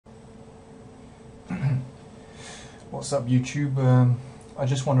What's up YouTube? I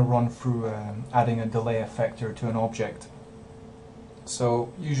just want to run through adding a delay effector to an object.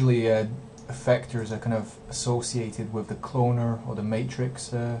 So usually effectors are kind of associated with the cloner or the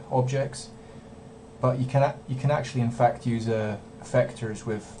matrix objects, but you can actually in fact use effectors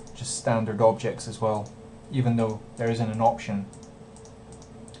with just standard objects as well, even though there isn't an option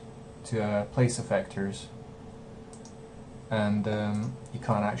to place effectors, and you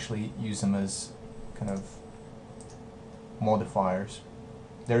can't actually use them as kind of modifiers.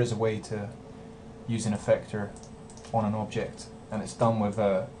 There is a way to use an effector on an object, and it's done with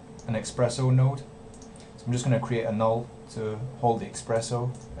an XPresso node. So I'm just going to create a null to hold the XPresso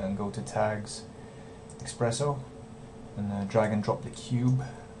and go to tags XPresso and drag and drop the cube.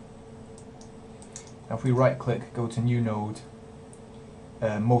 Now if we right click, go to new node,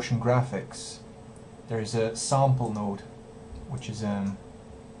 motion graphics, there's a sample node which is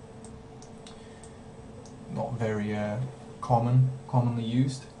not very commonly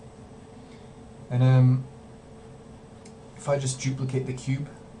used, and if I just duplicate the cube,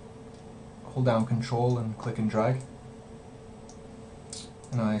 hold down Control and click and drag,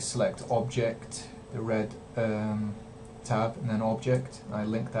 and I select Object, the red tab, and then Object, and I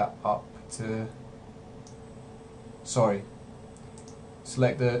link that up to, select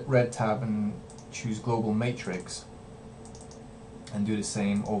the red tab and choose Global Matrix, and do the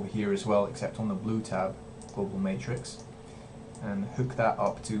same over here as well, except on the blue tab, Global Matrix, and hook that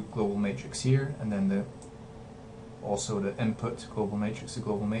up to Global Matrix here, and then also the input Global Matrix to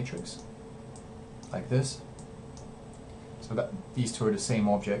Global Matrix, like this. So that these two are the same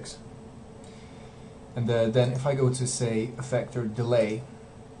objects. And then if I go to, say, Effector Delay,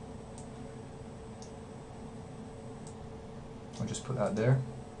 I'll just put that there,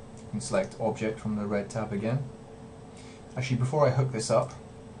 and select Object from the red tab again. Actually, before I hook this up,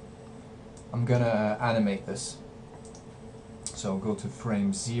 I'm gonna animate this. So go to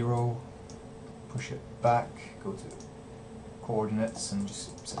frame 0, push it back, go to coordinates and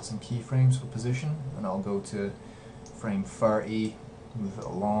just set some keyframes for position, and I'll go to frame 30, move it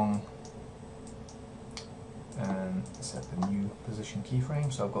along, and set the new position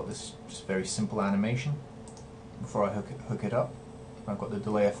keyframe. So I've got this just very simple animation. Before I hook it up, I've got the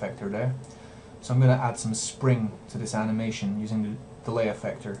delay effector there. So I'm going to add some spring to this animation using the delay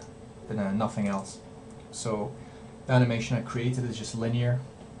effector and nothing else. So the animation I created is just linear,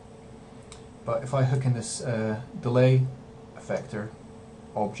 but if I hook in this delay effector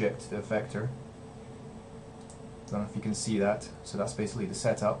object to the effector, I don't know if you can see that, so that's basically the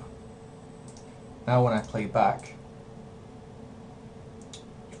setup. Now when I play back,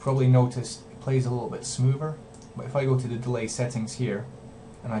 you've probably noticed it plays a little bit smoother, but if I go to the delay settings here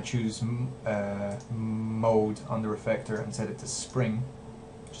and I choose mode under effector and set it to spring,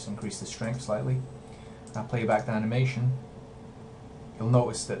 just increase the strength slightly, and I play back the animation, you'll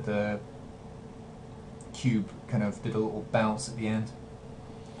notice that the cube kind of did a little bounce at the end.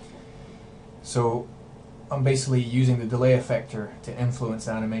 So I'm basically using the delay effector to influence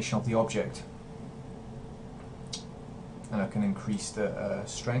the animation of the object, and I can increase the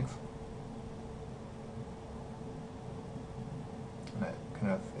strength, and it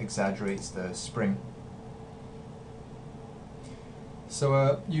kind of exaggerates the spring.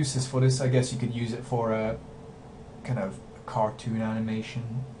 So uses for this, I guess you could use it for a kind of cartoon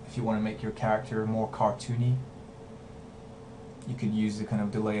animation. If you want to make your character more cartoony, you could use the kind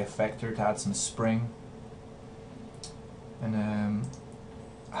of delay effector to add some spring. And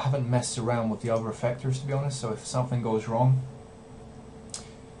I haven't messed around with the other effectors, to be honest, so if something goes wrong,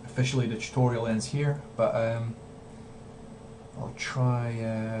 officially the tutorial ends here, but I'll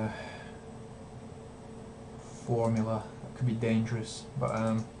try formula. It could be dangerous, but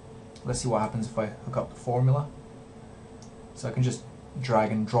let's see what happens if I hook up the formula. So I can just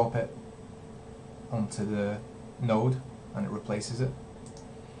drag and drop it onto the node and it replaces it.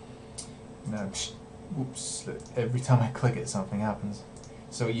 Now, oops, look, every time I click it something happens.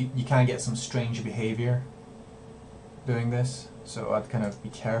 So you can get some strange behavior doing this, so I'd kind of be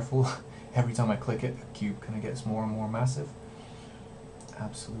careful. Every time I click it, the cube kind of gets more and more massive.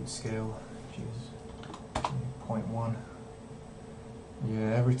 Absolute scale, jeez, 0.1.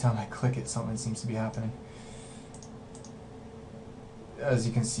 Yeah, every time I click it something seems to be happening. As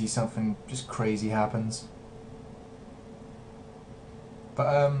you can see, something just crazy happens.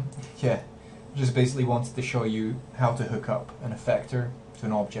 But yeah, just basically wanted to show you how to hook up an effector to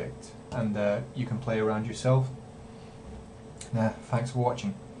an object, and you can play around yourself. Thanks for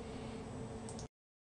watching.